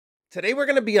Today we're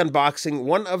going to be unboxing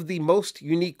one of the most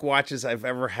unique watches I've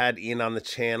ever had in on the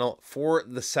channel for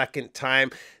the second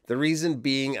time. The reason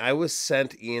being I was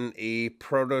sent in a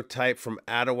prototype from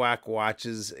Atowak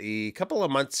Watches a couple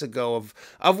of months ago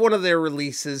of one of their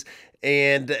releases,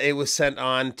 and it was sent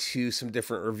on to some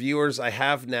different reviewers. I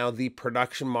have now the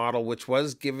production model, which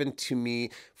was given to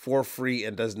me for free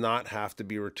and does not have to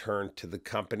be returned to the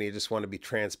company. I just want to be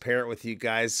transparent with you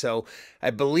guys. So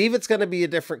I believe it's going to be a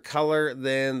different color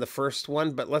than the first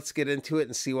one, but let's get into it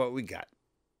and see what we got.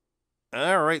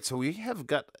 All right, so we have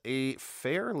got a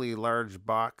fairly large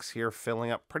box here filling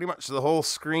up pretty much the whole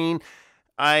screen.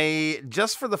 I,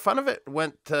 just for the fun of it,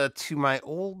 went to my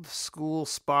old school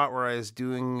spot where I was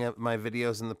doing my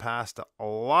videos in the past. A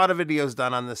lot of videos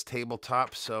done on this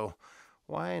tabletop, so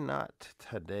why not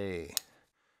today?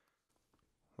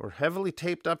 We're heavily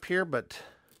taped up here, but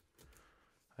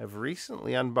I've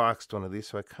recently unboxed one of these,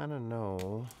 so I kind of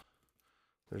know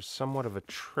there's somewhat of a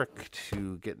trick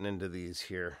to getting into these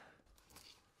here.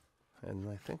 And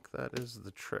I think that is the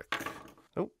trick.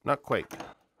 Oh, not quite.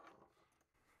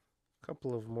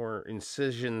 Couple of more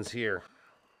incisions here.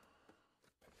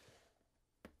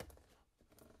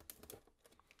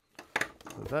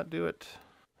 Did that do it?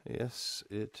 Yes,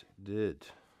 it did.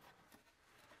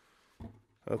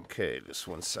 Okay, just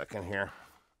 1 second here.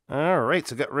 All right,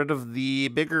 so got rid of the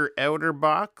bigger outer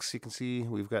box. You can see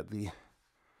we've got the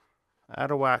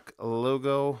Atowak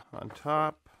logo on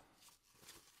top.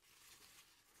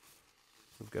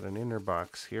 We've got an inner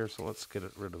box here, so let's get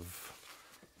rid of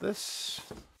this.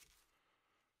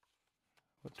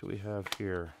 What do we have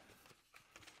here?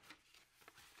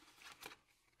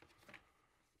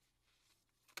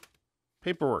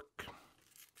 Paperwork.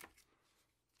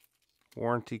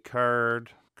 Warranty card.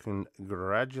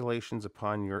 Congratulations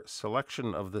upon your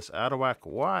selection of this Atowak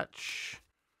watch.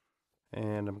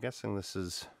 And I'm guessing this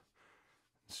is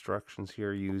instructions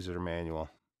here, user manual.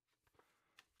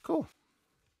 Cool.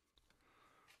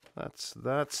 That's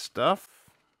that stuff.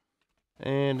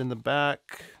 And in the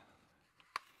back,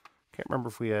 can't remember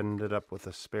if we ended up with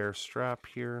a spare strap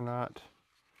here or not.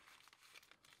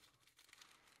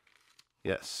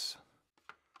 Yes.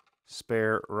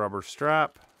 Spare rubber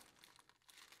strap.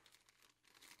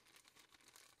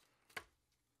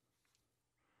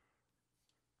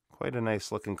 Quite a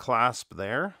nice looking clasp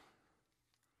there.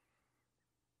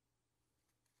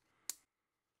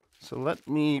 So let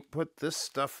me put this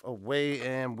stuff away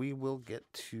and we will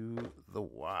get to the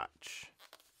watch.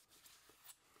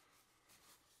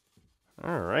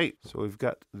 All right, so we've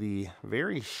got the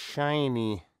very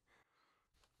shiny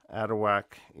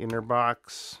Atowak inner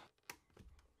box.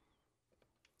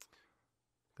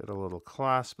 Got a little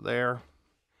clasp there.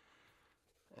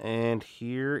 And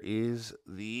here is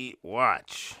the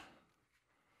watch.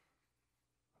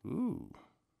 Ooh.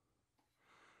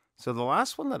 So the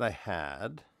last one that I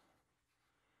had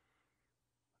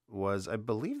was, I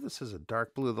believe this is a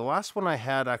dark blue. The last one I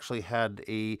had actually had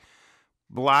a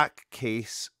black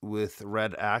case with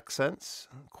red accents.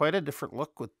 Quite a different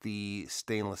look with the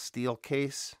stainless steel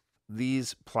case.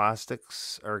 These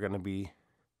plastics are going to be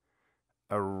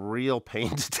a real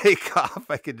pain to take off.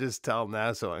 I could just tell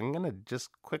now. So I'm going to just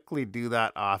quickly do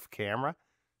that off camera.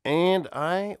 And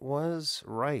I was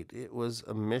right. It was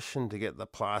a mission to get the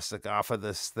plastic off of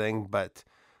this thing, but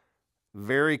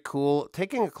very cool.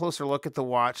 Taking a closer look at the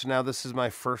watch now, this is my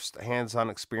first hands-on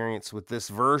experience with this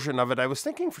version of it. I was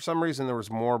thinking for some reason there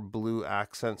was more blue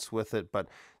accents with it, but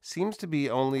seems to be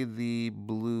only the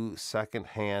blue second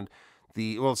hand.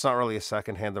 Well, it's not really a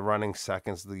second hand, the running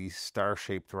seconds, the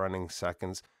star-shaped running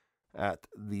seconds at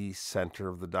the center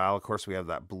of the dial. Of course, we have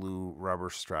that blue rubber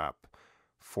strap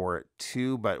for it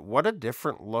too, but what a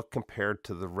different look compared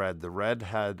to the red. The red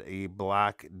had a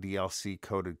black DLC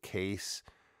coated case,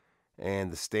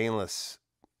 and the stainless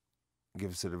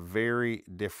gives it a very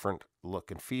different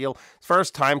look and feel. As far as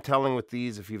time telling with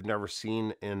these, if you've never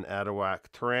seen an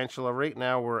Atowak Tarantula, right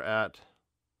now we're at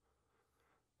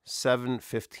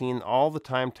 7:15. All the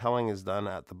time telling is done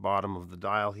at the bottom of the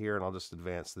dial here, and I'll just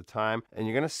advance the time. And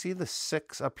you're going to see the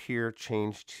 6 up here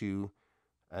change to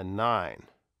a 9.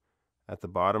 At the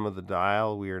bottom of the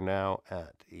dial, we are now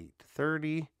at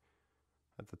 8:30.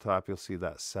 At the top, you'll see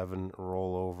that 7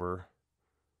 roll over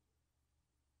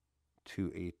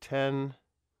to 8:10,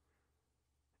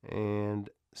 and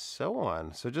so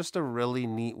on. So just a really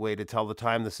neat way to tell the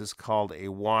time. This is called a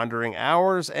wandering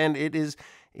hours, and it is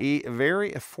a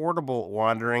very affordable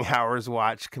wandering hours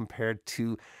watch compared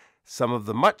to some of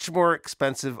the much more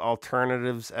expensive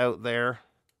alternatives out there.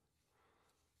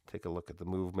 Take a look at the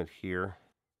movement here.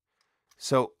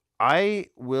 So I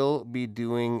will be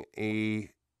doing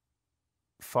a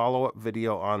follow-up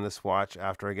video on this watch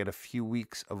after I get a few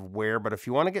weeks of wear, but if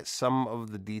you want to get some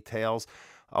of the details,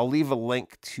 I'll leave a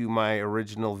link to my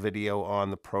original video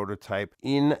on the prototype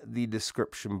in the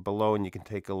description below, and you can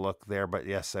take a look there. But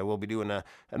yes, I will be doing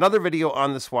another video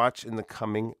on this watch in the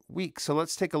coming week. So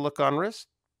let's take a look on wrist.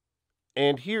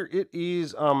 And here it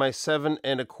is on my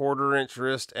 7¼ inch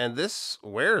wrist, and this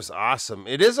wears awesome.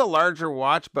 It is a larger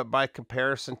watch, but by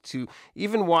comparison to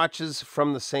even watches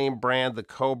from the same brand, the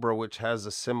Cobra, which has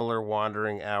a similar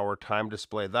wandering hour time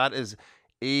display, that is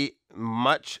a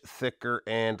much thicker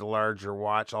and larger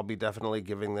watch. I'll be definitely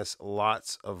giving this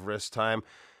lots of wrist time.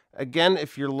 Again,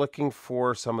 if you're looking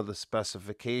for some of the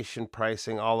specification,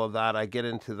 pricing, all of that, I get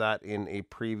into that in a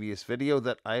previous video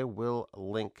that I will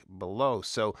link below.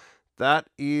 So that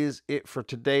is it for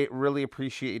today. Really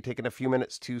appreciate you taking a few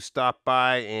minutes to stop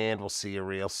by, and we'll see you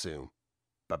real soon.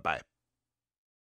 Bye-bye.